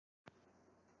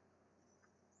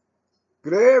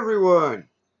Good day, everyone.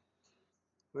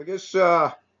 I guess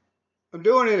I'm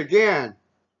doing it again.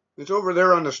 It's over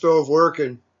there on the stove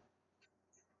working.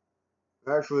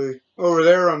 Actually, over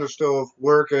there on the stove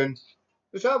working.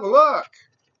 Let's have a look.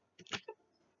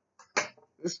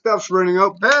 This stuff's running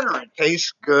out better. It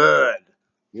tastes good.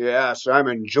 Yes, I'm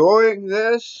enjoying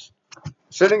this.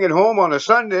 Sitting at home on a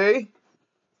Sunday,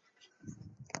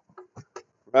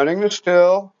 running the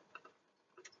still.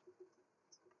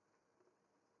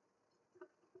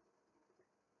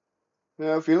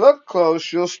 Now, if you look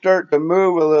close, you'll start to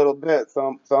move a little bit.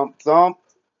 Thump, thump, thump.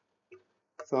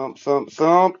 Thump, thump,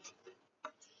 thump.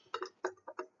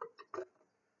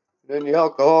 Then the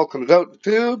alcohol comes out the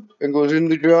tube and goes in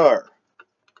the jar.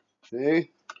 See?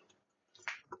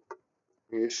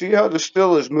 You see how the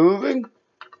still is moving?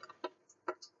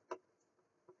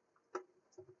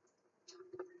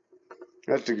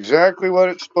 That's exactly what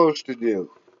it's supposed to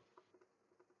do.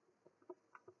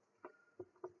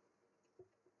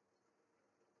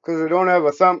 Because I don't have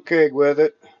a thump keg with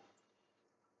it.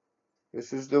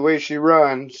 This is the way she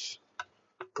runs.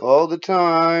 All the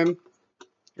time.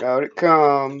 Out it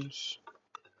comes.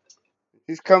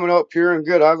 She's coming up here and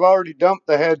good. I've already dumped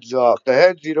the heads off. The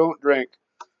heads you don't drink.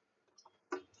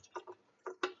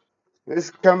 This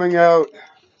is coming out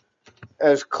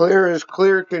as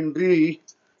clear can be.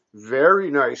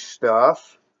 Very nice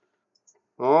stuff.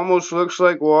 Almost looks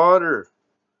like water.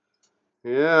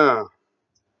 Yeah.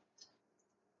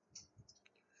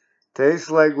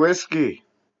 Tastes like whiskey.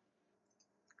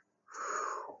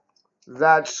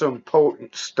 That's some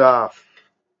potent stuff.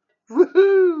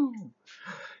 Woohoo!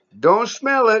 Don't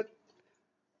smell it.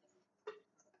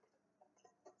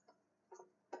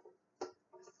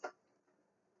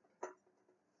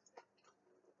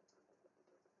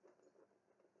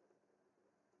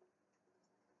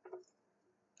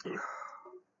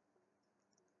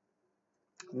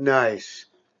 Nice.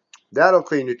 That'll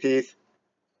clean your teeth.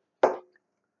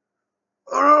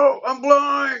 Oh no, I'm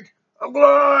blind. I'm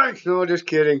blind. No, just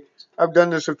kidding. I've done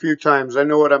this a few times. I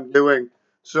know what I'm doing.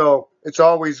 So it's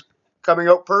always coming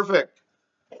out perfect.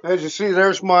 As you see,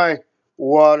 there's my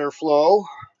water flow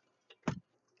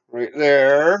right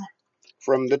there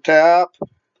from the tap.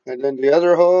 And then the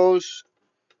other hose,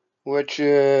 which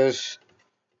is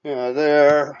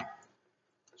there.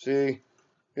 See,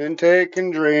 intake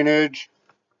and drainage.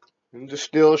 And the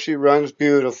still she runs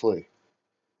beautifully.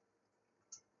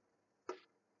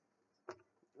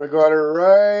 I got her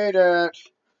right at,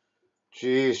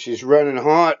 geez, she's running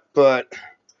hot, but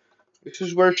this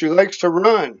is where she likes to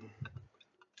run.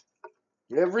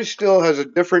 Every still has a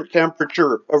different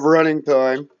temperature of running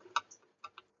time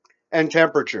and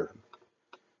temperature.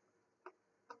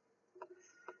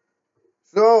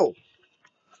 So,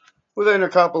 within a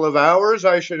couple of hours,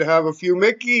 I should have a few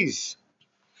Mickeys.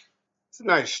 It's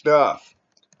nice stuff.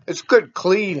 It's good,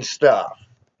 clean stuff.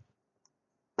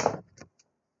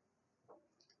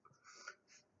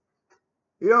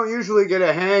 You don't usually get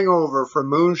a hangover from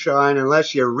moonshine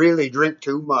unless you really drink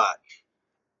too much.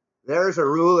 There's a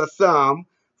rule of thumb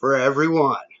for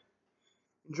everyone.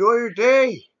 Enjoy your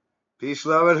day. Peace,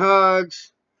 love, and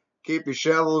hugs. Keep your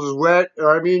shovels wet,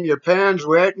 your pans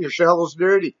wet and your shovels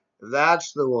dirty.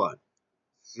 That's the one.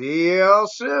 See you all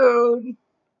soon.